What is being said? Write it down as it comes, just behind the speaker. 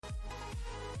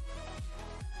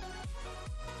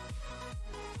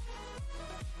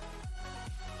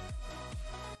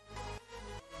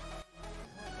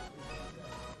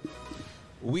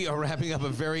We are wrapping up a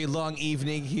very long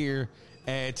evening here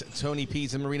at Tony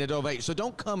P's and Marina del Valle. So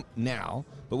don't come now,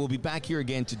 but we'll be back here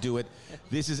again to do it.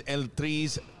 This is El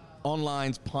Tri's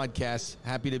Online's podcast.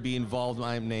 Happy to be involved.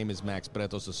 My name is Max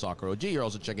Bretos of Soccer OG. You're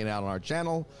also checking it out on our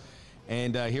channel.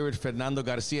 And here with Fernando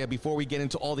Garcia. Before we get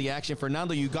into all the action,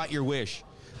 Fernando, you got your wish.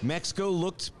 Mexico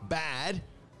looked bad,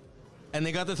 and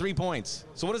they got the 3 points.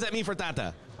 So what does that mean for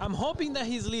Tata? I'm hoping that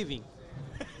he's leaving.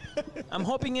 I'm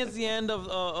hoping it's the end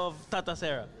of Tata's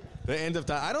era. The end of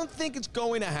Tata. I don't think it's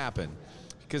going to happen.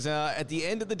 Because at the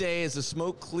end of the day, as the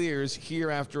smoke clears here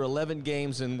after 11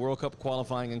 games in World Cup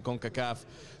qualifying in CONCACAF,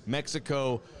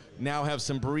 Mexico now have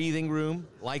some breathing room,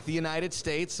 like the United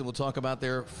States. And we'll talk about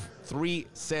their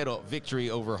 3-0 victory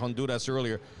over Honduras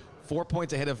earlier. 4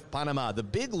 points ahead of Panama. The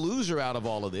big loser out of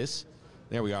all of this,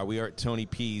 there we are. We are at Tony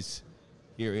P's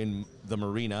here in the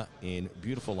Marina in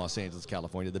beautiful Los Angeles,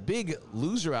 California. The big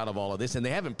loser out of all of this, and they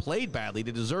haven't played badly,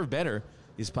 they deserve better,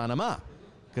 is Panama.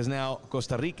 Because now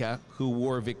Costa Rica, who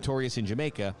were victorious in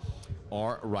Jamaica,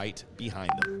 are right behind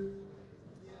them.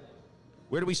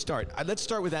 Where do we start? Let's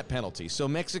start with that penalty. So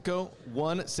Mexico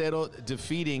 1-0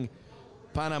 defeating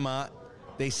Panama.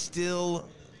 They still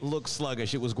look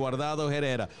sluggish. It was Guardado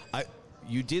Herrera.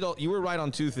 You were right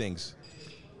on two things.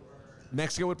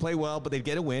 Mexico would play well, but they'd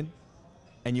get a win.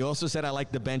 And you also said I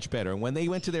like the bench better. And when they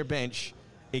went to their bench,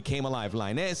 it came alive.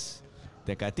 Lainez,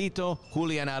 Tecatito,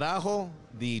 Julian Araujo,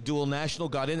 the dual national,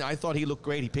 got in. I thought he looked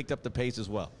great. He picked up the pace as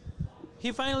well.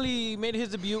 He finally made his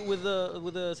debut with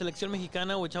the Selección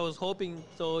Mexicana, which I was hoping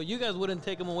so you guys wouldn't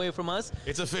take him away from us.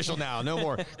 It's official now, no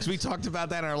more. Because we talked about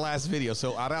that in our last video.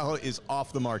 So Araujo is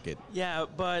off the market. Yeah,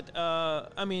 but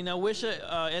I wish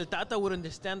El Tata would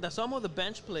understand that some of the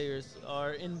bench players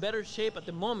are in better shape at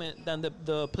the moment than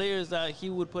the players that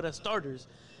he would put as starters.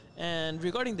 And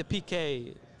regarding the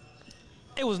PK,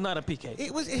 it was not a PK.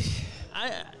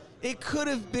 It could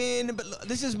have been, but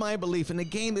this is my belief. In a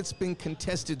game that's been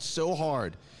contested so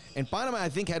hard, and Panama, I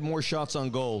think, had more shots on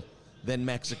goal than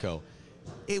Mexico.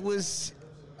 It was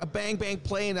a bang-bang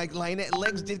play, and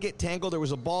legs did get tangled. There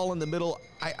was a ball in the middle.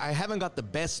 I haven't got the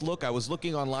best look. I was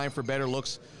looking online for better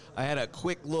looks. I had a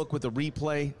quick look with the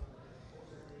replay.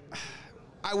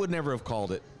 I would never have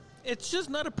called it. It's just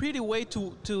not a pretty way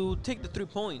to take the 3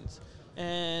 points.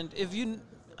 And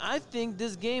I think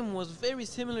this game was very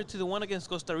similar to the one against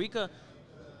Costa Rica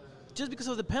just because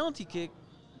of the penalty kick.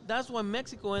 That's why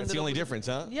Mexico ended up... That's the only difference,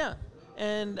 huh? Yeah.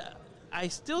 And I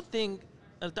still think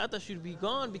El Tata should be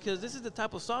gone because this is the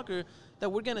type of soccer that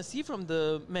we're going to see from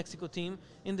the Mexico team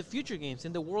in the future games,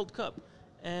 in the World Cup.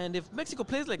 And if Mexico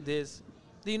plays like this,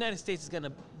 the United States is going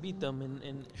to beat them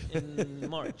in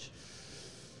March.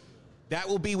 That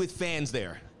will be with fans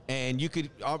there. And you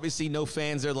could, obviously, no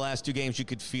fans there the last 2 games, you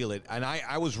could feel it. And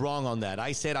I was wrong on that.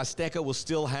 I said Azteca will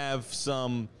still have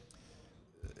some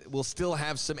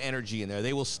energy in there.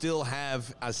 They will still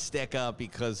have Azteca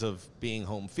because of being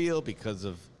home field, because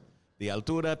of the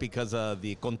altura, because of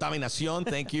the contaminación.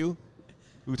 Thank you.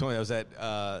 Who told me that? Was that,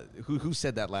 who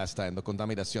said that last time? The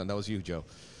contaminación. That was you, Joe.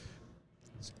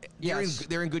 Yes.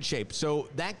 They're in good shape. So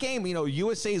that game,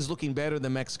 USA is looking better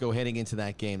than Mexico heading into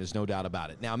that game. There's no doubt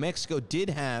about it. Now, Mexico did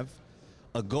have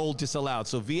a goal disallowed.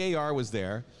 So VAR was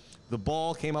there. The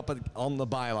ball came up on the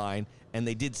byline, and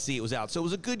they did see it was out. So it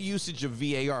was a good usage of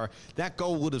VAR. That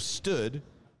goal would have stood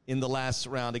in the last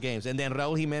round of games. And then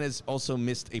Raul Jimenez also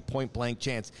missed a point-blank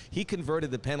chance. He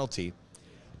converted the penalty,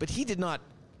 but he does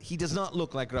not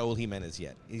look like Raul Jimenez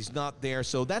yet. He's not there,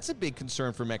 so that's a big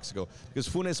concern for Mexico. Because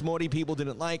Funes Mori people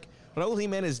didn't like. Raul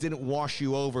Jimenez didn't wash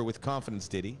you over with confidence,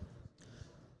 did he?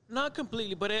 Not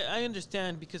completely, but I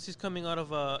understand because he's coming out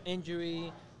of an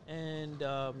injury, and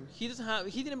he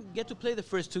didn't get to play the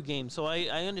first 2 games, so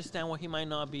I understand why he might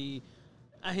not be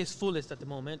at his fullest at the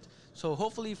moment. So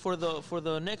hopefully for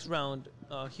the next round,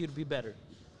 he would be better.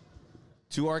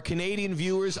 To our Canadian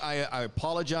viewers, I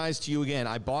apologize to you again.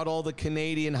 I bought all the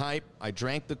Canadian hype. I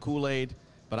drank the Kool-Aid,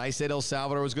 but I said El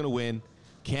Salvador was going to win.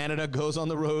 Canada goes on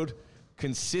the road,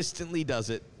 consistently does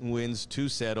it, and wins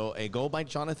 2-0. A goal by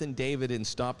Jonathan David in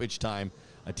stoppage time.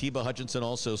 Atiba Hutchinson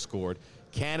also scored.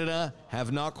 Canada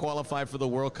have not qualified for the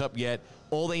World Cup yet.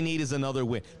 All they need is another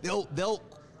win. They'll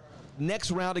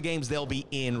next round of games, they'll be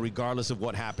in regardless of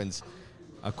what happens,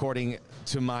 according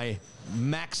to my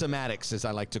maximatics, as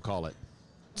I like to call it.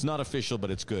 It's not official,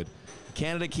 but it's good.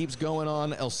 Canada keeps going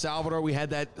on. El Salvador, we had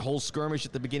that whole skirmish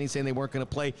at the beginning saying they weren't going to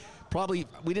play. Probably,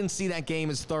 we didn't see that game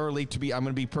as thoroughly, I'm going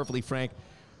to be perfectly frank,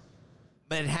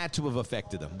 but it had to have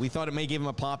affected them. We thought it may give them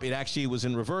a pop. It actually was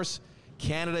in reverse.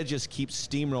 Canada just keeps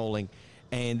steamrolling,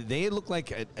 and they look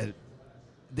like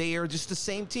they are just the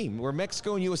same team. Where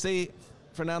Mexico and USA,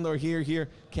 Fernando, are here.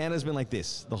 Canada's been like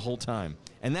this the whole time.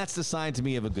 And that's the sign to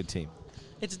me of a good team.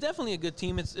 It's definitely a good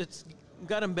team. It's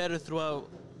gotten better throughout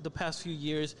the past few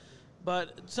years,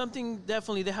 but something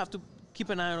definitely they have to keep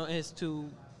an eye on is to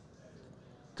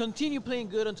continue playing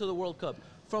good until the World Cup.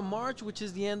 From March, which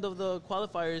is the end of the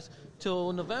qualifiers,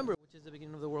 till November, which is the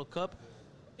beginning of the World Cup,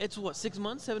 it's what, 6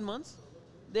 months, 7 months?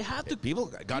 They have to. People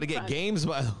got to get games,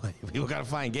 by the way. People got to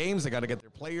find games. They got to get their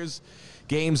players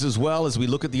games as well. As we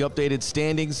look at the updated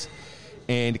standings,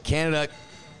 and Canada,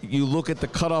 you look at the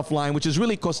cutoff line, which is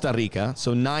really Costa Rica.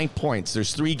 So 9 points.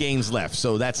 There's 3 games left,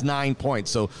 so that's 9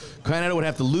 points. So Canada would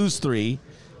have to lose 3.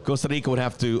 Costa Rica would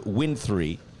have to win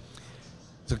 3.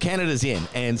 So Canada's in,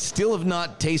 and still have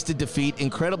not tasted defeat.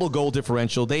 Incredible goal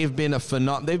differential. They've been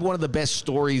they've one of the best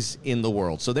stories in the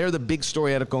world. So they're the big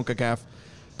story out of CONCACAF.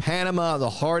 Panama, the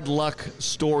hard luck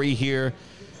story here,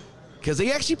 because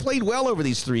they actually played well over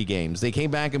these 3 games. They came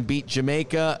back and beat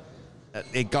Jamaica.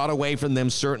 It got away from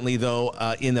them, certainly, though,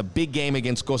 in a big game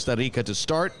against Costa Rica to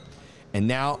start. And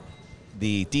now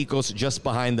the Ticos just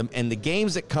behind them. And the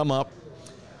games that come up,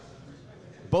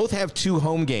 both have 2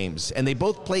 home games, and they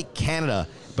both play Canada.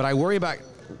 But I worry about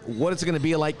what it's going to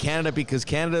be like Canada, because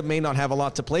Canada may not have a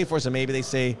lot to play for, so maybe they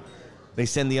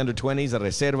send the under-20s, the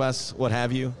reservas, what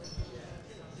have you.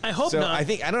 I hope so not. I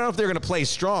don't know if they're going to play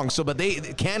strong. So, but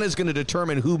Canada's going to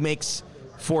determine who makes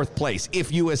 4th place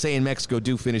if USA and Mexico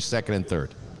do finish 2nd and 3rd.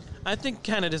 I think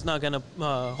Canada's not going to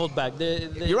hold back.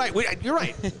 You're right. You're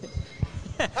right.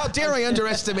 How dare I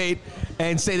underestimate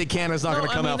and say that Canada's not going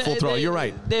to come out full throttle? You're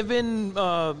right. They've been.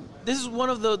 This is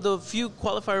one of the few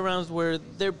qualifier rounds where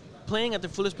they're playing at their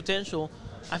fullest potential.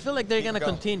 I feel like they're going to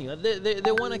continue.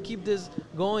 They want to keep this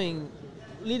going,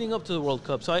 leading up to the World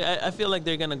Cup. So I feel like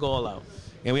they're going to go all out.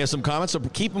 And we have some comments, so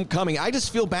keep them coming. I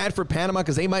just feel bad for Panama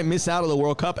because they might miss out on the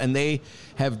World Cup, and they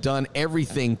have done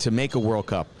everything to make a World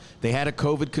Cup. They had a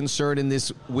COVID concern in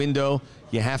this window.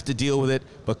 You have to deal with it.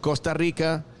 But Costa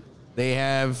Rica, they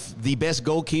have the best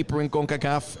goalkeeper in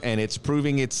CONCACAF, and it's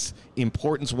proving its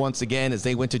importance once again as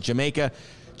they went to Jamaica.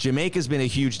 Jamaica's been a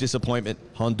huge disappointment.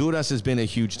 Honduras has been a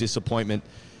huge disappointment.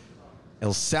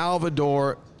 El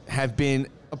Salvador have been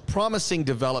a promising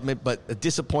development, but a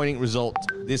disappointing result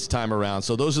this time around.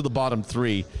 So those are the bottom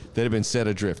 3 that have been set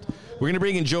adrift. We're going to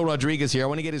bring in Joe Rodriguez here. I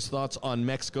want to get his thoughts on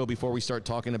Mexico before we start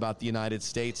talking about the United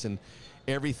States and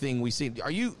everything we see.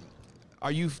 Do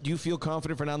you feel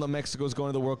confident, Fernando, Mexico's going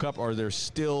to the World Cup, or there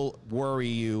still worry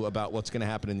you about what's going to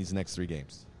happen in these next 3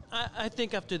 games? I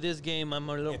think after this game, I'm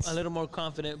a little more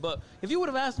confident. But if you would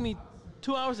have asked me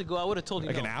 2 hours ago, I would have told you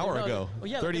like no. An hour ago. Oh,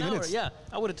 yeah, 30 minutes. Yeah,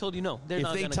 I would have told you no. They're if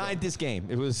not they tied go. this game,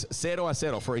 it was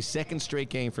 0-0 for a second straight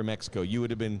game for Mexico, you would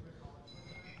have been...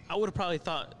 I would have probably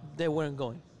thought they weren't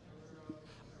going.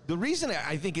 The reason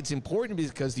I think it's important is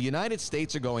because the United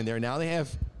States are going there. Now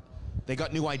they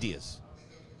got new ideas.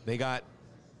 They got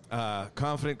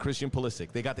confident Christian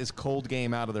Pulisic. They got this cold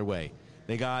game out of their way.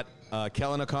 They got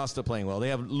Kellen Acosta playing well. They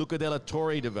have Luca de la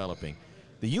Torre developing.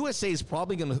 The USA is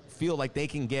probably going to feel like they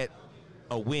can get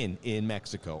a win in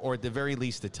Mexico, or at the very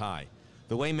least a tie.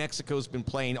 The way Mexico's been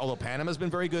playing, although Panama's been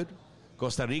very good,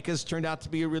 Costa Rica's turned out to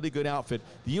be a really good outfit.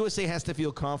 The USA has to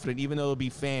feel confident, even though there'll be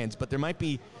fans, but there might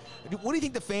be... What do you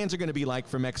think the fans are going to be like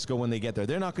for Mexico when they get there?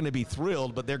 They're not going to be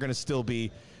thrilled, but they're going to still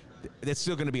be... It's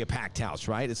still going to be a packed house,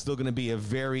 right? It's still going to be a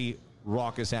very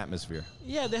raucous atmosphere.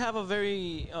 Yeah, they have a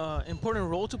very important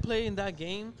role to play in that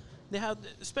game. They have,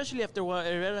 especially after what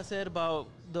Herrera said about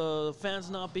the fans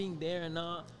not being there and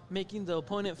not making the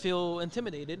opponent feel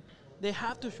intimidated. They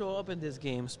have to show up in this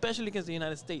game, especially against the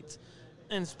United States,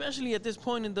 and especially at this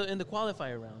point in the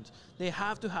qualifier rounds. They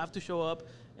have to show up,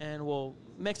 and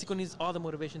Mexico needs all the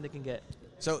motivation they can get.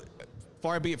 So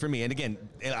far be it for me. And again,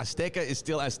 Azteca is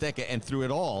still Azteca, and through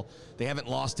it all, they haven't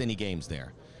lost any games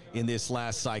there in this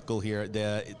last cycle here.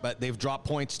 But they've dropped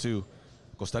points to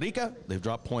Costa Rica. They've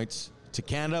dropped points to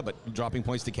Canada, but dropping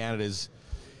points to Canada is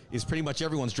pretty much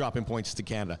everyone's dropping points to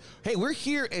Canada. Hey, we're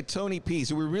here at Tony P,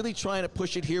 so we're really trying to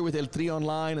push it here with El Tri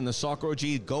Online and the Soccer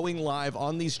OG, going live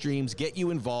on these streams, get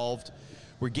you involved.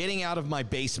 We're getting out of my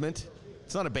basement.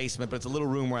 It's not a basement, but it's a little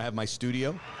room where I have my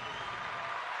studio.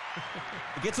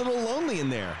 It gets a little lonely in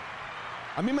there.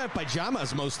 I'm in my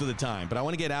pajamas most of the time, but I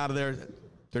want to get out of there.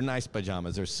 They're nice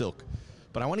pajamas. They're silk.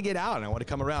 But I want to get out, and I want to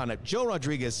come around. Now, Joe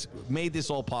Rodriguez made this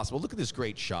all possible. Look at this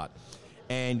great shot.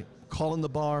 And calling the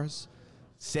bars,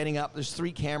 setting up. There's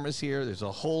 3 cameras here. There's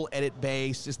a whole edit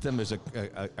bay system. There's a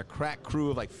crack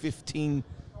crew of like 15,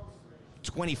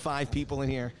 25 people in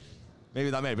here. Maybe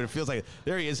not many, but it feels like it.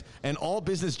 There he is. And all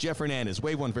business Jeff Hernandez.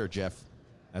 Wave one for Jeff.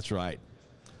 That's right.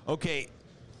 Okay,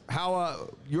 how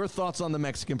your thoughts on the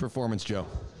Mexican performance, Joe?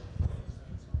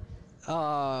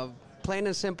 Plain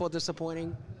and simple,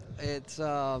 disappointing. It's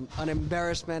an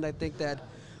embarrassment. I think that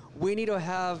we need to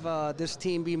have this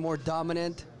team be more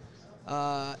dominant.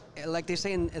 Like they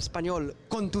say in Espanol,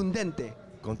 contundente.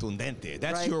 Contundente.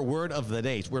 That's Right. your word of the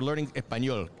day. We're learning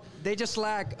Español. They just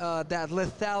lack that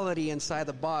lethality inside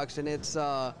the box, and it's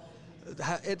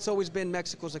always been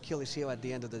Mexico's Achilles heel at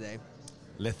the end of the day.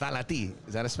 Lethality.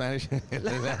 Is that a Spanish?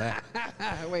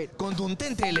 Wait.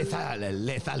 Contundente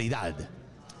lethalidad.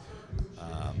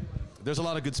 There's a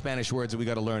lot of good Spanish words that we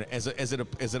got to learn as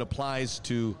it applies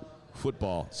to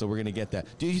football. So we're going to get that.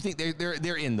 Do you think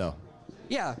they're in though?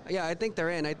 Yeah, I think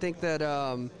they're in. I think that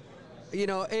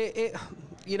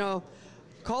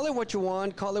call it what you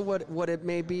want, call it what it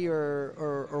may be,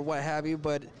 or what have you.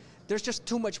 But there's just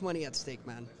too much money at stake,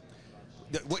 man.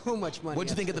 Too much money.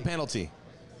 What'd you think of the penalty?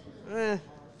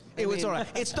 It was all right.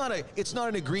 It's not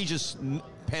an egregious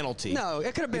penalty. No,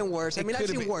 it could have been worse. I mean, I've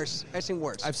seen worse.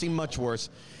 I've seen much worse.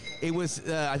 It was,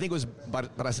 I think it was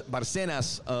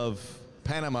Barcenas of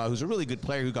Panama, who's a really good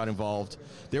player, who got involved.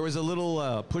 There was a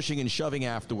little pushing and shoving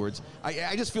afterwards.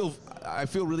 I feel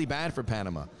really bad for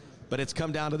Panama. But it's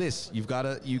come down to this. You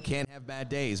can't have bad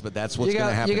days, but that's what's going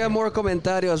to happen. You got more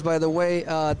comentarios, by the way.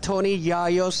 Tony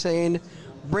Yayo saying,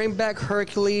 bring back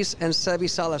Hercules and Sebi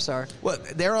Salazar. Well,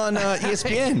 they're on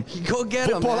ESPN. Go get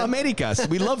them, Football man. Americas.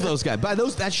 We love those guys.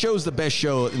 That show's the best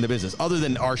show in the business, other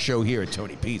than our show here at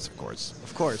Tony P's, of course.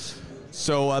 Of course.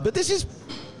 So, but this is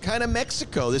kind of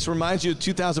Mexico. This reminds you of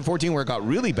 2014, where it got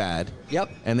really bad. Yep.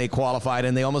 And they qualified,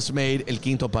 and they almost made el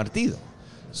quinto partido.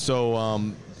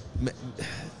 So,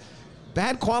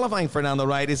 bad qualifying for down the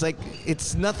right is like,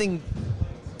 it's nothing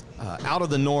out of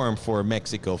the norm for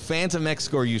Mexico. Fans of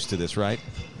Mexico are used to this, right?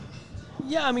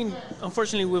 Yeah, I mean,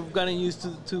 unfortunately, we've gotten used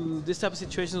to this type of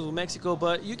situations with Mexico,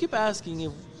 but you keep asking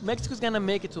if Mexico's going to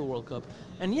make it to the World Cup.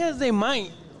 And yes, they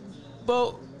might,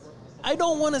 but I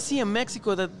don't want to see a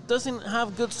Mexico that doesn't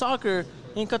have good soccer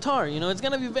in Qatar. It's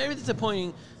going to be very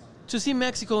disappointing to see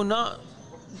Mexico not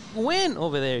win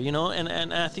over there,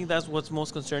 and I think that's what's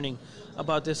most concerning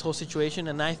about this whole situation,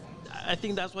 and I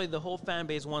think that's why the whole fan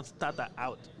base wants Tata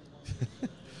out.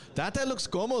 Tata looks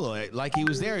cómodo, like he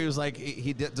was there. He was like,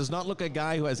 he does not look a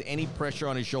guy who has any pressure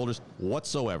on his shoulders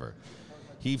whatsoever.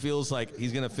 He feels like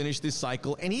he's going to finish this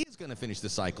cycle, and he is going to finish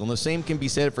this cycle. And the same can be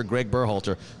said for Greg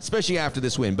Berhalter, especially after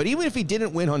this win. But even if he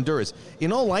didn't win Honduras,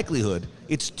 in all likelihood,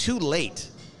 it's too late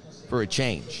for a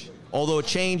change. Although a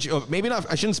change, maybe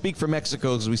not, I shouldn't speak for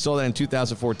Mexico, because we saw that in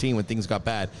 2014 when things got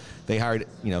bad. They hired,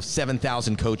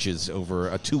 7,000 coaches over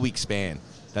a 2-week span.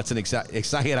 That's an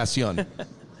exageración.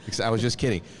 I was just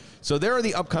kidding. So there are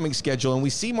the upcoming schedule, and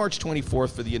we see March 24th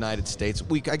for the United States.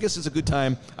 I guess it's a good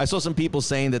time. I saw some people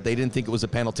saying that they didn't think it was a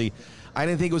penalty. I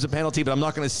didn't think it was a penalty, but I'm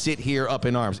not going to sit here up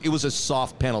in arms. It was a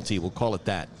soft penalty. We'll call it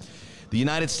that. The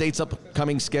United States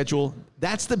upcoming schedule,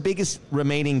 that's the biggest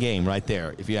remaining game right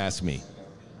there, if you ask me.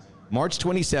 March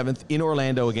 27th in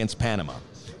Orlando against Panama,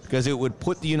 because it would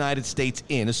put the United States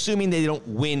in, assuming they don't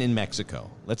win in Mexico.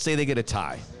 Let's say they get a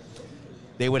tie.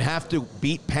 They would have to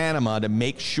beat Panama to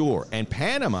make sure, and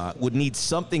Panama would need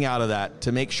something out of that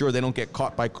to make sure they don't get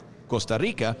caught by Costa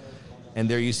Rica. And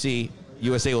there you see,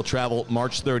 USA will travel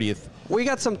March 30th. We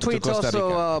got some tweets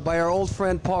also by our old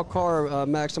friend Paul Carr,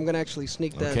 Max. I'm going to actually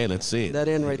sneak that. Okay, let's see that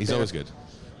in right He's there. Always good.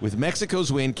 With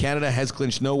Mexico's win, Canada has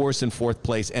clinched no worse than 4th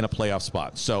place and a playoff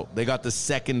spot. So they got the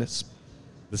second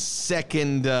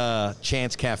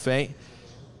chance cafe.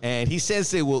 And he says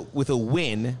they will, with a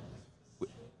win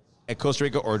at Costa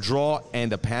Rica or a draw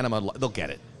and a Panama, they'll get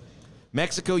it.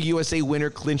 Mexico, USA winner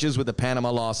clinches with a Panama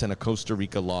loss and a Costa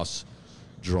Rica loss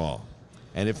draw.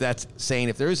 And if that's saying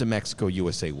if there is a Mexico,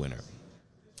 USA winner.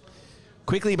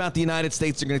 Quickly about the United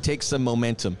States, they're going to take some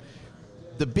momentum.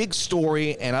 The big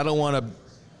story, and I don't want to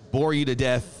bore you to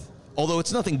death, although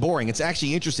it's nothing boring, it's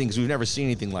actually interesting because we've never seen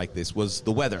anything like this, was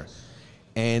the weather.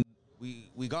 And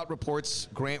we got reports,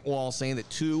 Grant Wall, saying that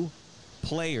 2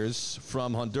 players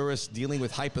from Honduras dealing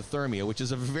with hypothermia, which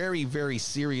is a very, very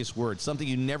serious word, something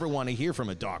you never want to hear from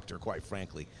a doctor, quite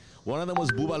frankly. One of them was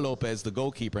Buba Lopez, the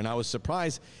goalkeeper, and I was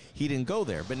surprised he didn't go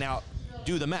there. But now,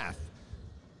 do the math.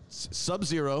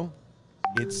 Sub-zero,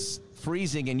 it's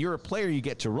freezing, and you're a player, you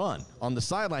get to run. On the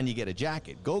sideline, you get a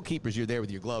jacket. Goalkeepers, you're there with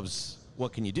your gloves.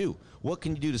 What can you do? What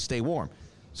can you do to stay warm?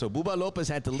 So Buba Lopez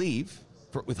had to leave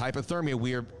with hypothermia,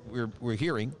 we're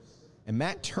hearing. And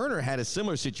Matt Turner had a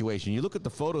similar situation. You look at the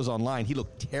photos online, he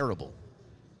looked terrible.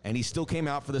 And he still came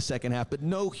out for the second half, but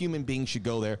no human being should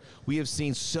go there. We have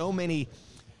seen so many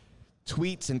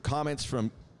tweets and comments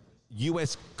from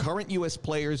current U.S.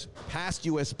 players, past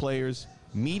U.S. players,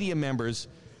 media members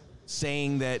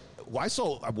saying that I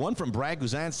saw one from Brad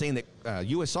Guzan saying that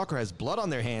U.S. Soccer has blood on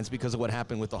their hands because of what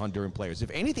happened with the Honduran players.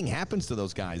 If anything happens to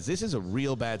those guys, this is a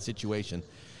real bad situation.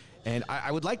 And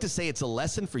I would like to say it's a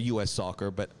lesson for U.S. Soccer,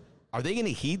 but are they going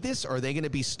to heed this, or are they going to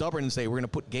be stubborn and say, we're going to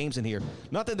put games in here?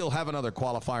 Not that they'll have another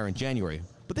qualifier in January,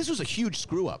 but this was a huge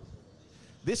screw-up.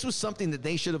 This was something that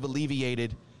they should have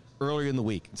alleviated earlier in the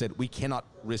week and said, we cannot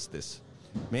risk this.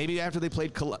 Maybe after they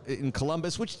played in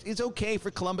Columbus, which is okay for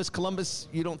Columbus. Columbus,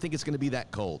 you don't think it's going to be that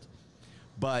cold.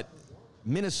 But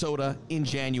Minnesota in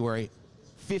January,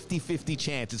 50-50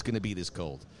 chance it's going to be this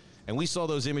cold. And we saw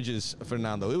those images,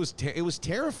 Fernando. It was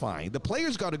terrifying. The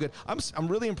players got a good. I'm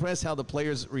really impressed how the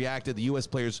players reacted. The U.S.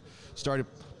 players started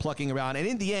plucking around. And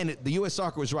in the end, the U.S.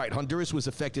 Soccer was right. Honduras was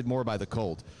affected more by the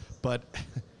cold. But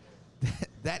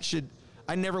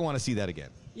I never want to see that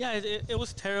again. Yeah, it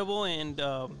was terrible. And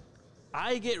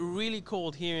I get really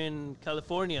cold here in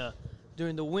California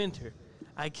during the winter.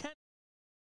 I can't.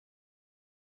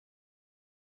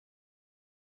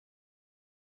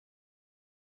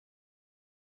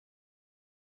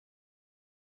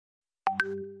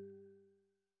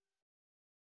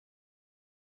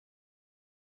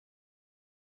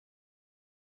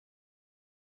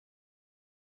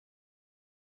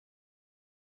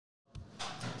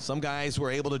 Some guys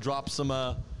were able to drop some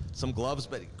gloves,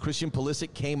 but Christian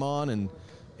Pulisic came on and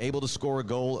able to score a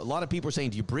goal. A lot of people are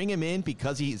saying, do you bring him in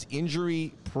because he's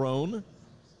injury prone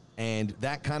and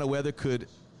that kind of weather could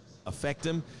affect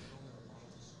him?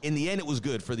 In the end, it was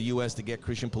good for the U.S. to get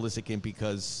Christian Pulisic in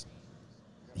because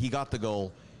he got the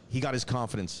goal. He got his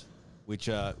confidence, which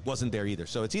wasn't there either.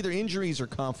 So it's either injuries or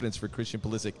confidence for Christian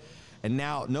Pulisic. And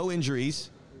now no injuries,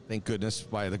 thank goodness,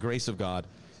 by the grace of God.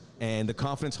 And the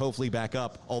confidence hopefully back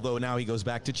up, although now he goes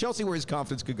back to Chelsea where his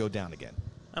confidence could go down again.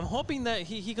 I'm hoping that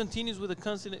he continues with a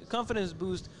confidence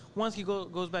boost once he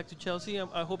goes back to Chelsea.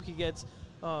 I hope he gets,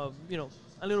 a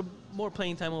little more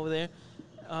playing time over there.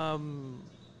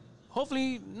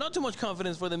 Hopefully, not too much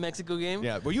confidence for the Mexico game.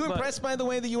 Yeah. Were you impressed by the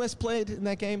way the U.S. played in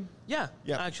that game? Yeah.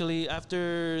 Actually,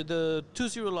 after the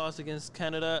 2-0 loss against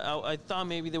Canada, I thought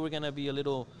maybe they were going to be a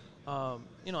little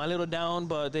down,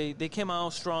 but they came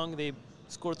out strong. They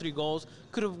scored 3 goals.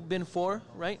 Could have been 4,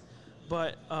 right?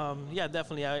 But,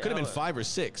 definitely. Could have been 5 or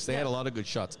 6. They had a lot of good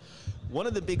shots. One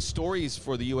of the big stories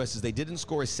for the U.S. is they didn't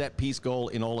score a set-piece goal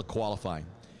in all of qualifying.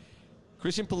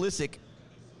 Christian Pulisic,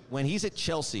 when he's at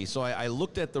Chelsea, so I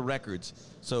looked at the records.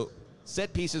 So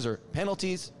set pieces are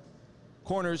penalties,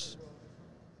 corners,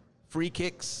 free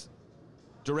kicks,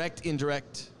 direct,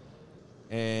 indirect,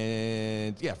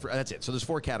 and that's it. So there's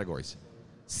 4 categories.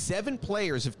 7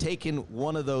 players have taken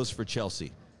one of those for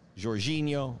Chelsea.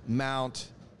 Jorginho, Mount,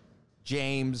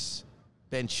 James,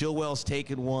 Ben Chilwell's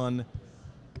taken one.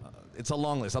 It's a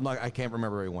long list. I can't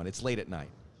remember everyone. It's late at night.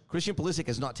 Christian Pulisic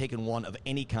has not taken one of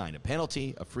any kind, a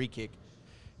penalty, a free kick.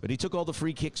 But he took all the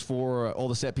free kicks for all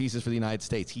the set pieces for the United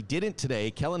States. He didn't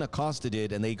today. Kellyn Acosta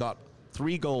did, and they got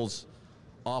 3 goals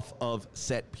off of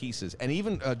set pieces. And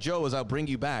even, Joe, as I'll bring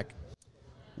you back,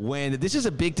 when this is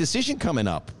a big decision coming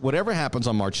up, whatever happens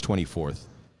on March 24th,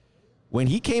 when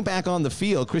he came back on the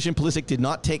field, Christian Pulisic did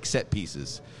not take set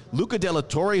pieces. Luca de la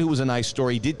Torre, who was a nice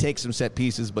story, did take some set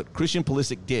pieces, but Christian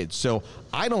Pulisic did. So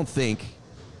I don't think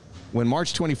when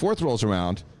March 24th rolls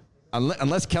around,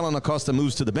 unless Kellyn Acosta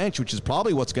moves to the bench, which is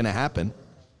probably what's going to happen,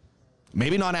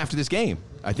 maybe not after this game.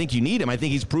 I think you need him. I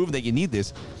think he's proven that you need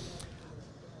this.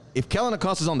 If Kellyn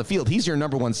Acosta's on the field, he's your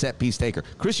number 1 set piece taker.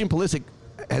 Christian Pulisic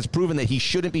has proven that he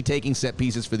shouldn't be taking set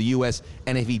pieces for the U.S.,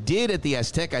 and if he did at the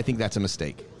Azteca, I think that's a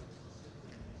mistake.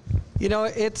 You know,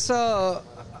 it's a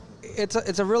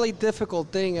really difficult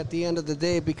thing at the end of the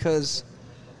day because,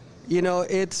 you know,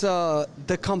 it's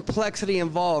the complexity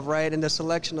involved, right, in the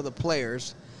selection of the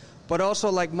players. But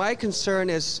also, like, my concern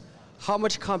is how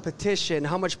much competition,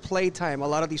 how much play time a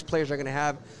lot of these players are going to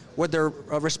have with their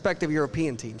respective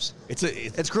European teams.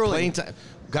 It's grueling.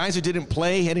 Guys who didn't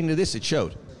play heading to this, it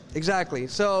showed. Exactly.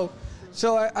 So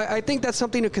I think that's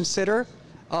something to consider,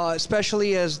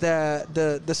 especially as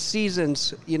the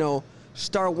seasons, you know,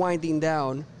 start winding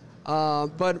down.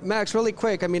 But Max, really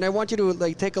quick, I mean, I want you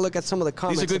to take a look at some of the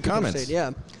comments. These are good comments.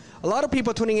 Yeah. A lot of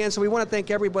people tuning in, so we want to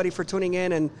thank everybody for tuning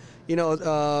in and,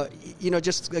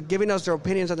 just giving us their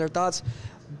opinions and their thoughts.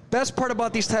 Best part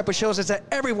about these type of shows is that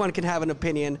everyone can have an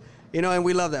opinion, and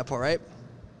we love that part, right?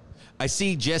 I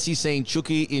see Jesse saying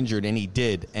Chucky injured, and he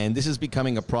did, and this is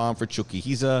becoming a problem for Chucky.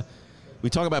 We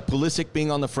talk about Pulisic being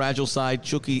on the fragile side.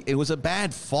 Chucky, it was a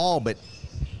bad fall, but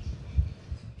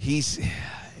he's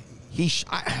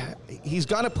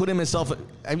got to put himself.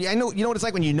 I mean, I know what it's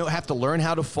like when you have to learn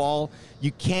how to fall.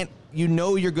 You can't.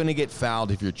 You're going to get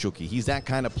fouled if you're Chucky. He's that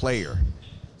kind of player.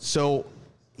 So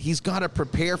he's got to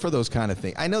prepare for those kind of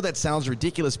things. I know that sounds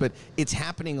ridiculous, but it's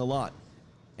happening a lot.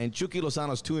 And Chucky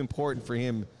Lozano's too important for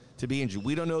him to be injured.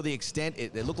 We don't know the extent.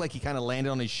 It looked like he kind of landed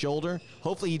on his shoulder.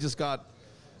 Hopefully he just got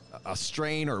a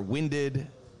strain or winded,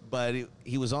 but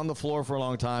he was on the floor for a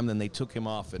long time, then they took him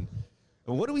off. And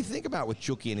what do we think about with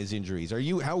Chucky and his injuries?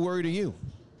 How worried are you?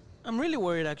 I'm really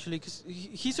worried, actually, because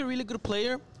he's a really good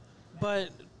player, but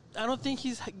I don't think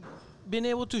he's been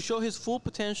able to show his full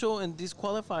potential in these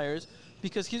qualifiers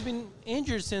because he's been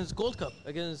injured since Gold Cup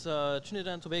against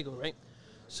Trinidad and Tobago, right?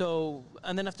 So,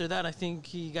 and then after that, I think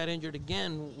he got injured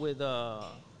again with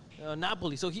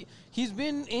Napoli. So he's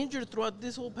been injured throughout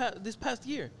this past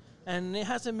year, and it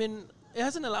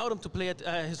hasn't allowed him to play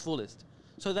at his fullest.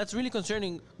 So that's really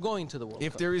concerning going to the World Cup.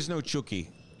 If there is no Chucky,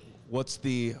 what's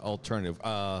the alternative?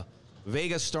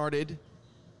 Vega started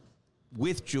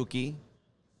with Chucky.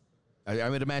 I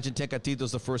would imagine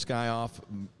Tecatito's the first guy off.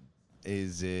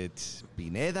 Is it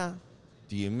Pineda?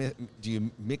 Do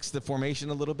you mix the formation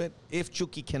a little bit? If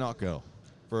Chucky cannot go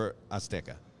for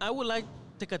Azteca. I would like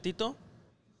Tecatito,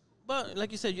 but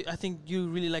like you said, I think you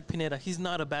really like Pineda. He's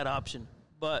not a bad option.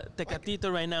 But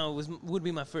Tecatito right now would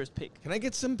be my first pick. Can I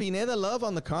get some Pineda love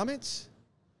on the comments?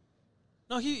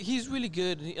 No, he's really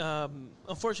good.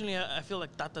 Unfortunately, I feel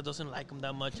like Tata doesn't like him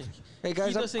that much. And Hey, guys,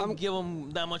 he doesn't give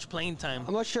him that much playing time.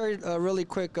 I'm going to share really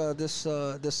quick this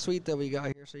tweet that we got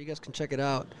here so you guys can check it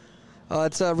out.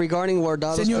 It's regarding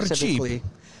Guardado Senor specifically. Cheap.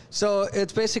 So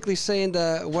it's basically saying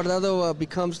that Guardado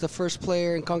becomes the first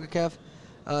player in CONCACAF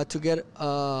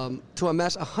to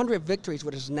amass 100 victories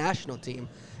with his national team.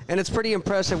 And it's pretty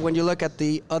impressive when you look at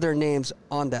the other names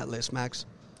on that list, Max.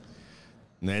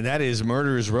 And that is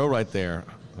Murderer's Row right there.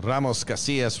 Ramos,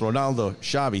 Casillas, Ronaldo,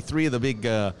 Xavi, three of the big,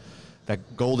 that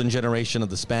golden generation of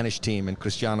the Spanish team, and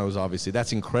Cristiano's obviously.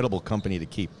 That's incredible company to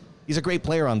keep. He's a great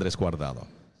player, Andres Guardado,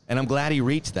 and I'm glad he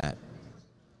reached that.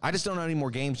 I just don't know how many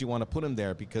more games you want to put him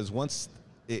there because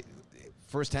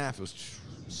first half it was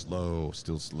still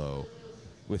slow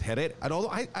with Herrera. And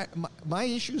although my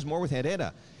issue is more with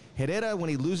Herrera. Herrera, when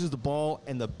he loses the ball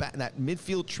and that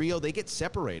midfield trio, they get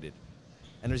separated.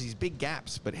 And there's these big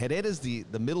gaps. But Herrera's the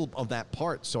middle of that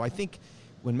part. So I think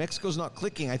when Mexico's not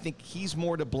clicking, I think he's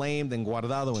more to blame than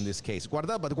Guardado in this case. But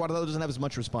Guardado doesn't have as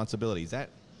much responsibility. Is that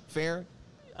fair?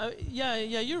 Yeah,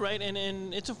 you're right.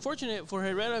 And it's unfortunate for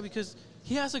Herrera because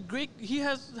he has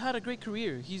had a great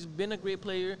career. He's been a great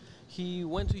player. He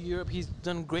went to Europe. He's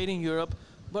done great in Europe.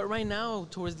 But right now,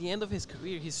 towards the end of his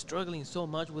career, he's struggling so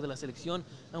much with La Selección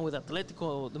and with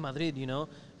Atletico de Madrid, you know.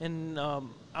 And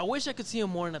I wish I could see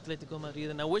him more in Atletico de Madrid,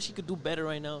 and I wish he could do better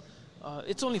right now.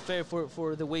 It's only fair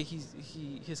for the way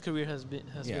his career has been.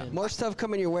 More stuff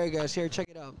coming your way, guys. Here, check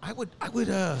it out. I would.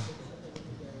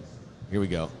 Here we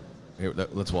go. Here,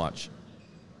 let's watch.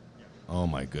 Oh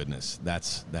my goodness,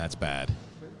 that's bad.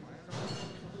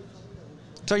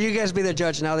 So you guys be the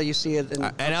judge now that you see it.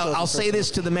 And I'll say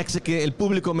this to the el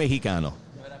público mexicano,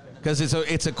 because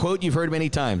it's a quote you've heard many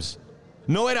times.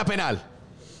 No era penal.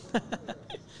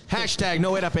 Hashtag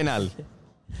no era penal.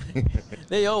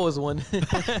 They always won.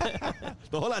 The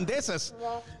Hollandeses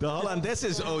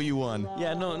owe you one.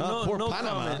 Yeah, no Panama.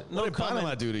 comment. What did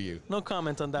Panama do to you? No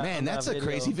comment on that. Man, that's a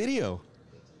crazy video.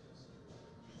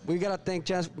 We got to thank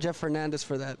Jeff Fernandez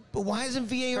for that. But why isn't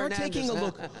VAR taking a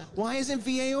look? Why isn't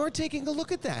VAR taking a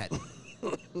look at that?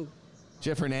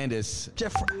 Jeff Hernandez.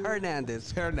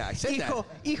 I said that.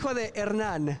 Hijo de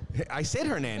Hernan. I said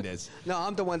Hernandez. No,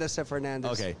 I'm the one that said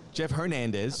Fernandez. Okay. Jeff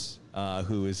Hernandez,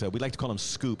 who is, we like to call him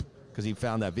Scoop because he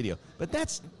found that video. But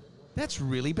that's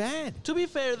really bad. To be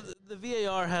fair, the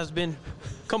VAR has been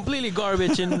completely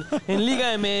garbage in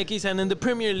Liga MX and in the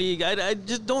Premier League. I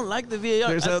just don't like the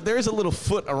VAR. There's a little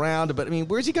foot around, but I mean,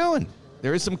 where's he going?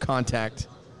 There is some contact.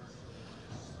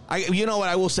 You know what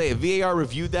I will say? If VAR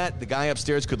reviewed that, the guy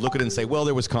upstairs could look at it and say, well,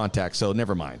 there was contact, so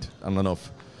never mind. I don't know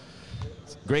if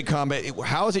great combat.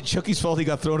 How is it Chucky's fault he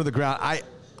got thrown to the ground?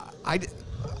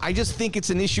 I just think it's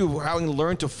an issue of how he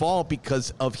learned to fall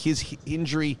because of his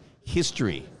injury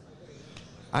history.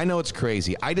 I know it's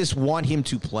crazy. I just want him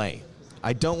to play.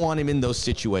 I don't want him in those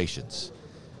situations,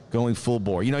 going full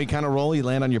bore. You know, you kind of roll, you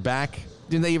land on your back.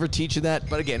 Didn't they ever teach you that?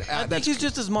 But again, I think he's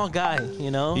just a small guy,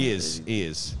 you know? He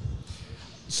is.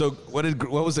 So what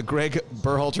was the Greg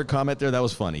Berhalter comment there? That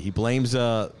was funny. He blames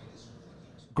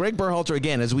Greg Berhalter,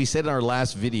 again, as we said in our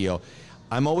last video.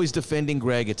 I'm always defending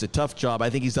Greg. It's a tough job. I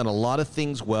think he's done a lot of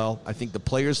things well. I think the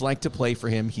players like to play for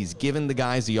him. He's given the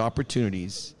guys the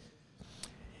opportunities.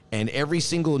 And every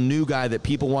single new guy that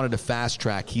people wanted to fast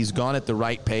track, he's gone at the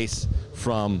right pace,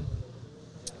 from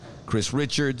Chris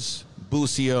Richards,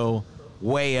 Busio,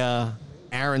 Weah,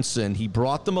 Aronson, he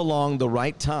brought them along the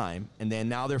right time, and then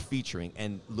now they're featuring.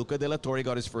 And Luca De La Torre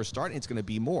got his first start, and it's going to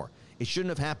be more. It shouldn't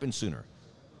have happened sooner.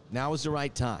 Now is the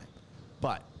right time.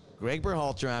 But Greg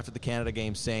Berhalter, after the Canada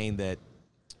game, saying that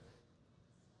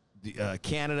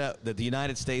the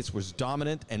United States was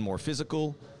dominant and more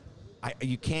physical.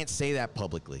 You can't say that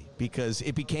publicly because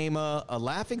it became a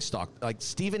laughing stock. Like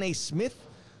Stephen A. Smith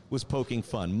was poking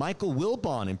fun. Michael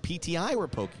Wilbon and PTI were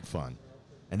poking fun.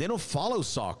 And they don't follow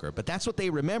soccer, but that's what they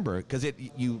remember because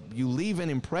you leave an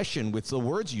impression with the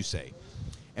words you say.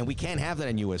 And we can't have that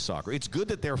in U.S. soccer. It's good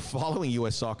that they're following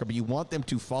U.S. soccer, but you want them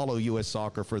to follow U.S.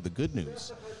 soccer for the good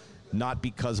news, not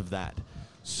because of that.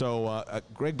 So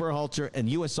Greg Berhalter and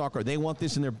U.S. Soccer, they want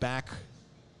this in their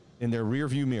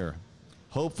rearview mirror.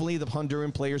 Hopefully the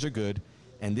Honduran players are good,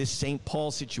 and this St. Paul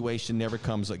situation never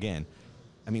comes again.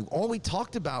 I mean, all we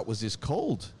talked about was this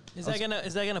cold. Is that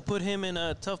gonna put him in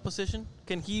a tough position?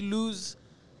 Can he lose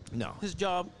his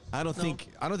job? I don't think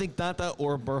Tata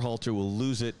or Berhalter will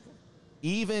lose it.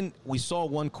 Even we saw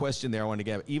one question there I wanted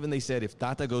to get. Even they said if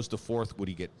Tata goes to fourth,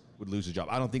 would lose his job?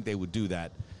 I don't think they would do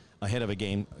that ahead of a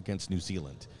game against New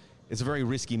Zealand. It's a very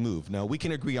risky move. No, we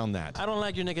can agree on that. I don't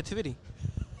like your negativity.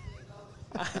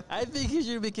 I think he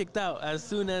should be kicked out as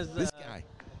soon as this guy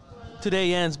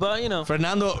today ends. But, you know.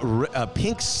 Fernando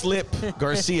Pink Slip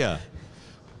Garcia.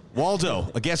 Waldo,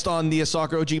 a guest on the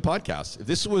Soccer OG podcast. If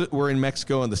this were in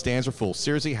Mexico and the stands are full,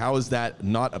 seriously, how is that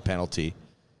not a penalty?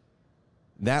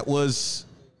 That was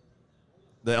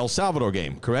the El Salvador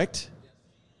game, correct?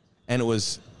 And it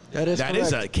was... That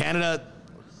is a Canada...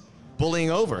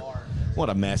 bullying over. What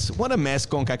a mess. What a mess,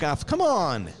 CONCACAF. Come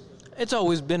on. It's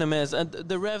always been a mess. And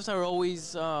the refs are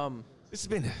always... This has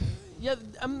been... Yeah,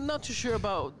 I'm not too sure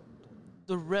about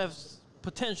the refs'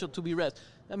 potential to be refs.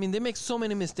 I mean, they make so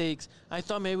many mistakes. I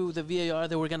thought maybe with the VAR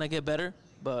they were going to get better,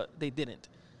 but they didn't.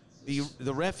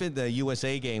 The ref in the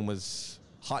USA game was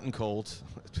hot and cold,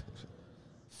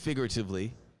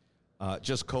 figuratively,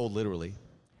 just cold literally.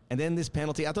 And then this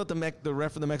penalty, I thought the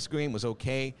ref in the Mexico game was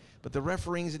okay, but the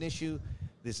refereeing's an issue,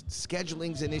 this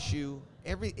scheduling's an issue.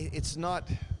 It's not.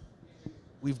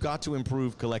 We've got to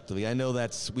improve collectively. I know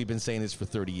we've been saying this for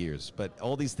 30 years, but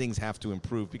all these things have to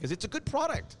improve because it's a good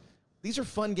product. These are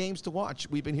fun games to watch.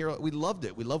 We've been here. We loved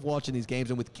it. We love watching these games,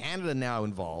 and with Canada now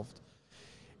involved,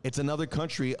 it's another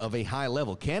country of a high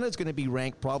level. Canada's going to be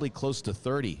ranked probably close to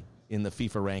 30 in the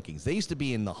FIFA rankings. They used to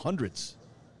be in the hundreds.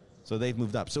 So they've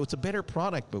moved up. So it's a better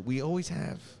product, but we always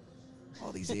have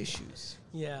all these issues.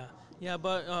 Yeah,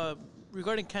 but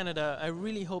regarding Canada, I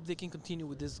really hope they can continue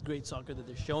with this great soccer that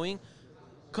they're showing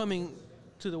coming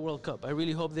to the World Cup. I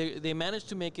really hope they manage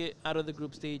to make it out of the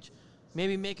group stage,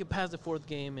 maybe make it past the fourth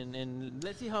game, and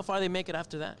let's see how far they make it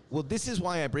after that. Well, this is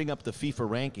why I bring up the FIFA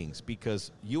rankings,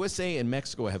 because USA and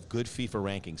Mexico have good FIFA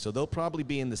rankings, so they'll probably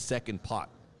be in the second pot,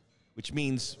 which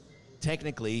means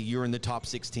technically you're in the top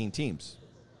 16 teams,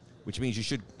 which means you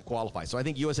should qualify. So I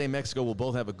think USA and Mexico will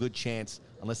both have a good chance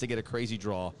unless they get a crazy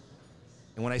draw.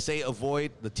 And when I say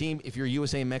avoid the team, if you're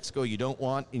USA and Mexico, you don't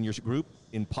want in your group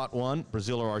in pot one,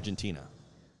 Brazil or Argentina.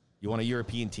 You want a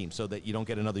European team so that you don't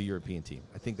get another European team.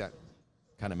 I think that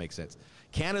kind of makes sense.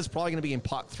 Canada's probably going to be in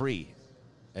pot three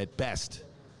at best.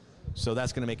 So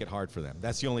that's going to make it hard for them.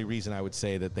 That's the only reason I would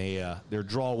say that their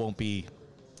draw will be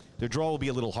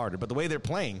a little harder. But the way they're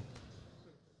playing,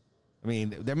 I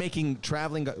mean, they're making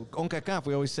traveling CONCACAF.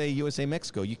 We always say USA,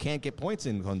 Mexico. You can't get points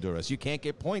in Honduras. You can't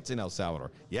get points in El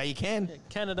Salvador. Yeah, you can. Yeah,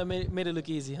 Canada made it look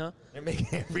easy, huh? They're making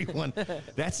everyone.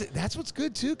 That's what's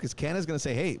good too, because Canada's going to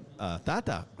say, "Hey,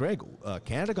 Tata, Greg,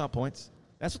 Canada got points."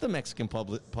 That's what the Mexican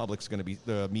public's going to be.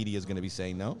 The media is going to be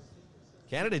saying. No,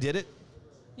 Canada did it.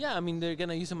 Yeah, I mean they're going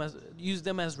to use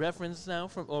them as reference now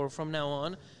from now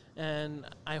on, and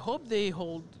I hope they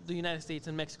hold the United States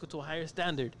and Mexico to a higher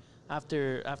standard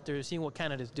after seeing what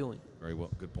Canada's doing. Very well,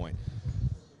 good point.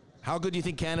 How good do you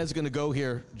think Canada's going to go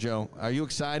here, Joe? Are you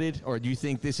excited, or do you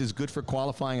think this is good for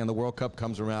qualifying and the World Cup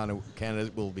comes around and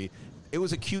Canada will be? It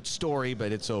was a cute story,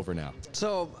 but it's over now.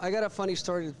 So I got a funny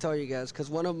story to tell you guys, because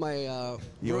one of my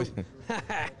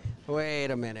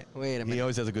wait a minute. He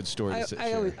always has a good story to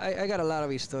share. I got a lot of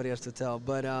historias to tell,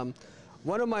 but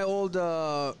one of my old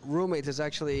roommates is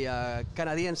actually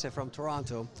Canadiense from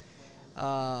Toronto.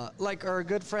 Like our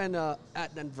good friend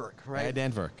Adnan Verk, right?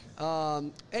 Adnan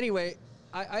Verk. Anyway,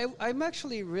 I'm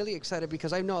actually really excited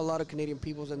because I know a lot of Canadian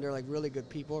peoples and they're like really good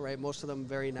people, right? Most of them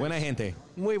very nice. Buena gente.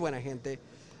 Muy buena gente.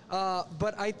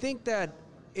 But I think that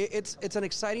it's an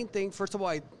exciting thing. First of all,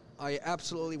 I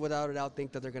absolutely, without a doubt,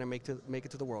 think that they're going to make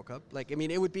it to the World Cup. Like, I mean,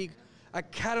 it would be a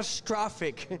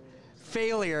catastrophic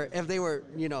failure if they were,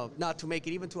 not to make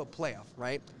it even to a playoff,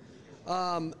 right?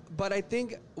 But I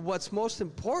think what's most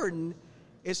important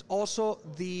is also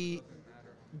the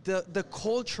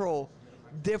cultural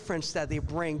difference that they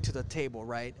bring to the table,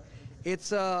 right?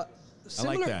 It's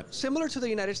similar, that. similar to the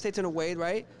United States in a way,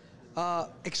 right?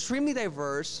 Extremely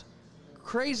diverse,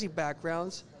 crazy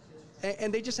backgrounds,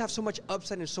 and they just have so much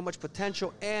upside and so much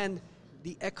potential, and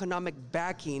the economic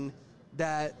backing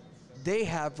that they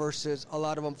have versus a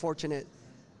lot of unfortunate,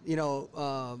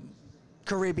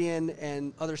 Caribbean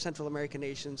and other Central American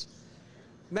nations.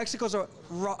 Mexico's a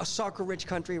soccer-rich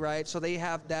country, right? So they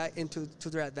have that to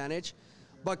their advantage.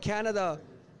 But Canada's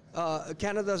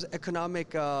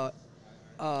economic power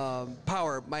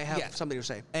might have something to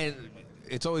say. And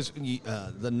it's always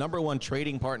the number one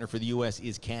trading partner for the U.S.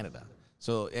 is Canada.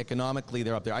 So economically,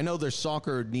 they're up there. I know their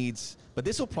soccer needs, but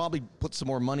this will probably put some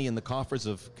more money in the coffers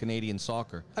of Canadian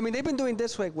soccer. I mean, they've been doing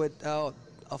this way with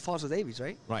Alfonso Davies,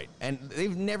 right? Right. And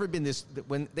they've never been this,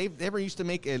 when they've never used to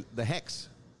make the Hex,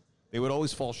 they would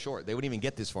always fall short. They wouldn't even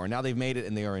get this far. Now they've made it,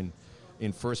 and they are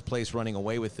in first place running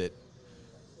away with it.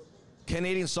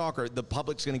 Canadian soccer, the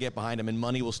public's going to get behind them, and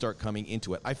money will start coming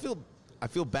into it. I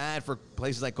feel bad for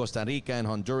places like Costa Rica and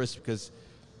Honduras because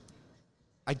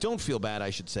I don't feel bad, I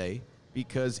should say,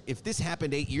 because if this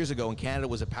happened 8 years ago and Canada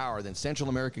was a power, then Central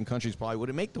American countries probably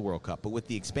wouldn't make the World Cup. But with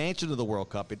the expansion of the World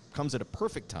Cup, it comes at a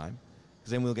perfect time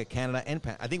because then we'll get Canada and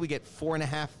I think we get four and a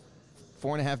half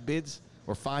bids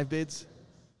or 5 bids.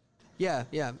 Yeah.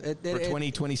 For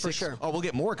 2026. For sure. Oh, we'll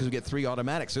get more because we get 3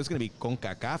 automatics. So it's going to be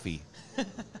CONCACAF.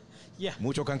 Yeah.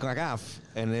 Mucho CONCACAF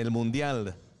en el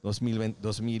Mundial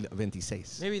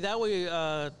 2026. Maybe that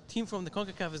way team from the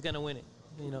CONCACAF is going to win it.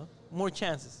 More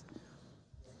chances.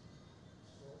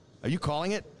 Are you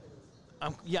calling it?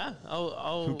 Yeah.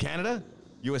 Who, Canada?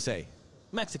 USA?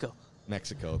 Mexico.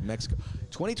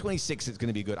 2026 is going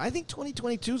to be good. I think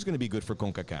 2022 is going to be good for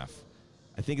CONCACAF.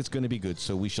 I think it's going to be good,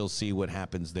 so we shall see what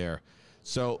happens there.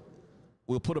 So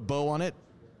we'll put a bow on it.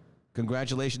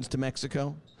 Congratulations to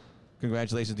Mexico.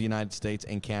 Congratulations to the United States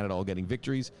and Canada all getting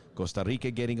victories. Costa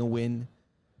Rica getting a win.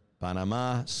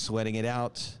 Panama sweating it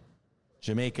out.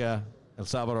 Jamaica, El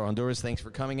Salvador, Honduras, thanks for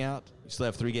coming out. You still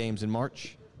have 3 games in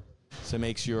March. So it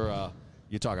makes your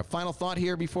talk. A final thought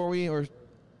here before we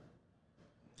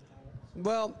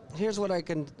Well, here's what I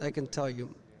can tell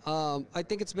you. I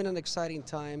think it's been an exciting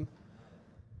time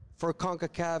for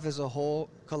CONCACAF as a whole,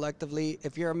 collectively.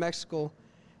 If you're a Mexico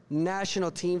national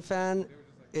team fan,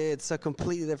 it's a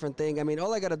completely different thing. I mean,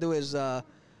 all I got to do is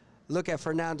look at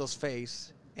Fernando's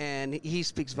face, and he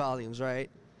speaks volumes, right?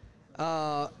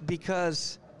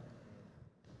 Because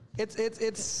it's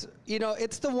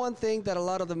the one thing that a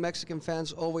lot of the Mexican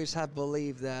fans always have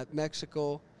believed, that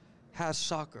Mexico has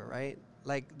soccer, right?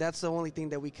 Like, that's the only thing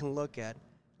that we can look at.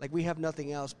 Like, we have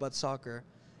nothing else but soccer.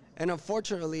 And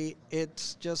unfortunately,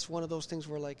 it's just one of those things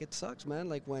where, like, it sucks, man.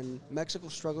 Like, when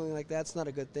Mexico's struggling like that, it's not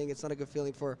a good thing. It's not a good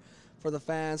feeling for the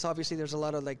fans. Obviously, there's a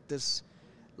lot of, like, this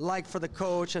like for the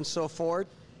coach and so forth.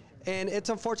 And it's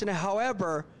unfortunate.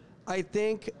 However, I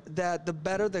think that the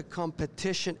better the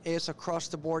competition is across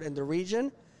the board in the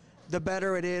region, the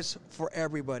better it is for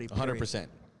everybody. 100%.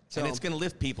 And it's going to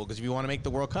lift people, because if you want to make the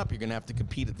World Cup, you're going to have to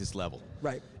compete at this level.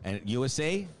 Right. And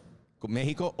USA,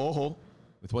 Mexico, ojo,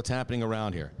 with what's happening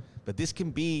around here. But this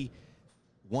can be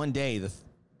one day,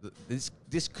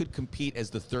 this could compete as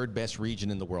the 3rd best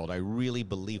region in the world. I really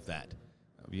believe that.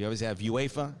 You always have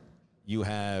UEFA, you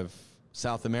have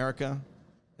South America,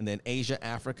 and then Asia,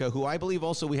 Africa, who I believe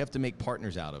also we have to make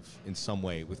partners out of in some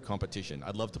way with competition.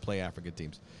 I'd love to play African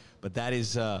teams. But that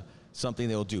is something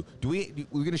they'll do. We're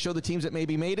going to show the teams that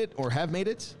maybe made it or have made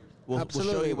it?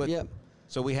 Absolutely, we'll show you what. yeah.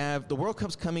 So we have the World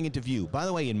Cup's coming into view. By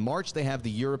the way, in March, they have the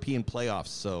European playoffs.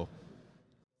 So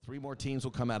 3 more teams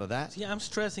will come out of that. Yeah, I'm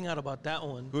stressing out about that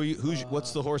one.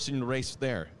 What's the horse in the race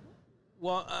there?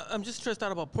 Well, I'm just stressed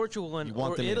out about Portugal or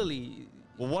them Italy.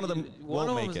 Well, one of them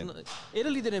won't make it.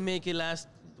 Italy didn't make it last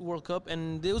World Cup,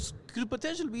 and those could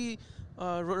potentially be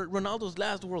Ronaldo's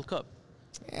last World Cup.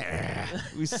 Yeah,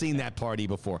 we've seen that party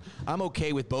before. I'm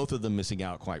okay with both of them missing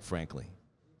out, quite frankly.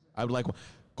 I would like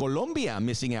Colombia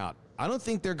missing out. I don't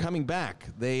think they're coming back.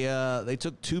 They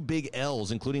took 2 big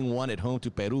L's, including one at home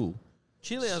to Peru.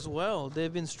 Chile as well.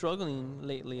 They've been struggling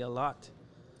lately a lot.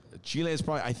 Chile is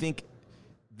probably, I think,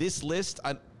 this list.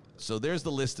 So there's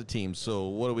the list of teams. So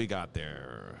what do we got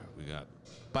there?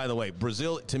 By the way,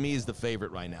 Brazil, to me, is the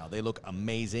favorite right now. They look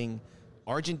amazing.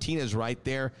 Argentina's right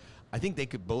there. I think they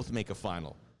could both make a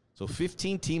final. So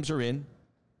 15 teams are in.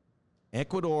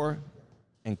 Ecuador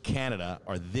and Canada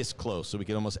are this close, so we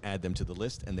can almost add them to the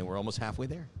list, and then we're almost halfway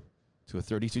there to a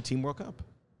 32-team World Cup.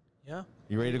 Yeah.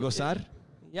 You ready to go, Sad?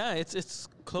 Yeah, it's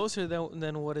closer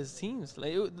than what it seems.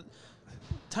 Like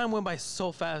time went by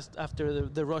so fast after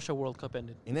the Russia World Cup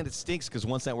ended. And then it stinks because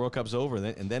once that World Cup's over,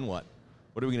 then what?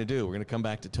 What are we going to do? We're going to come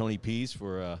back to Tony P's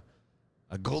for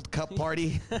a Gold Cup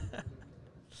party?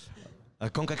 A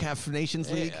CONCACAF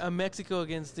Nations League? Mexico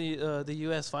against the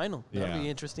U.S. final. That'll be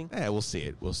interesting. Yeah, we'll see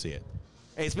it. We'll see it.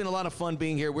 Hey, it's been a lot of fun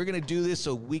being here. We're going to do this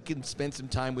so we can spend some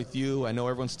time with you. I know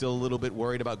everyone's still a little bit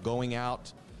worried about going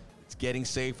out. It's getting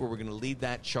safer. We're going to lead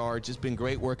that charge. It's been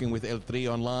great working with El Tri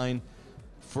Online.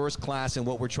 First class, and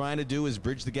what we're trying to do is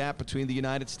bridge the gap between the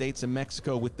United States and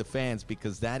Mexico with the fans,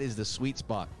 because that is the sweet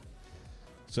spot.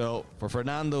 So for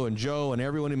Fernando and Joe and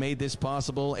everyone who made this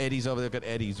possible, Eddie's over there. Got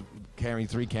Eddie's carrying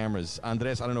 3 cameras.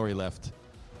 Andres, I don't know where he left.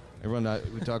 Everyone,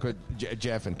 we talk with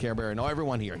Jeff and Care Bear. No,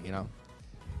 everyone here, you know.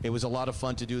 It was a lot of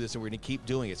fun to do this, and we're going to keep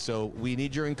doing it. So we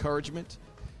need your encouragement,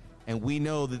 and we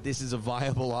know that this is a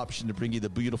viable option to bring you the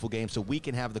beautiful game so we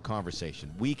can have the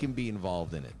conversation. We can be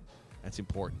involved in it. That's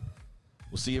important.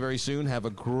 We'll see you very soon. Have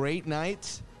a great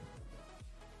night.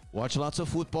 Watch lots of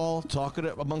football. Talk it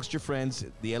amongst your friends.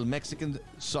 The El Mexican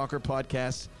Soccer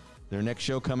Podcast. Their next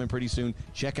show coming pretty soon.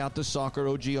 Check out the Soccer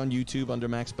OG on YouTube under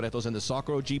Max Bretos and the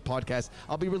Soccer OG Podcast.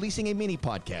 I'll be releasing a mini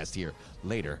podcast here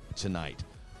later tonight.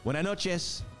 Buenas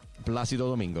noches. Plácido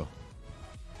Domingo.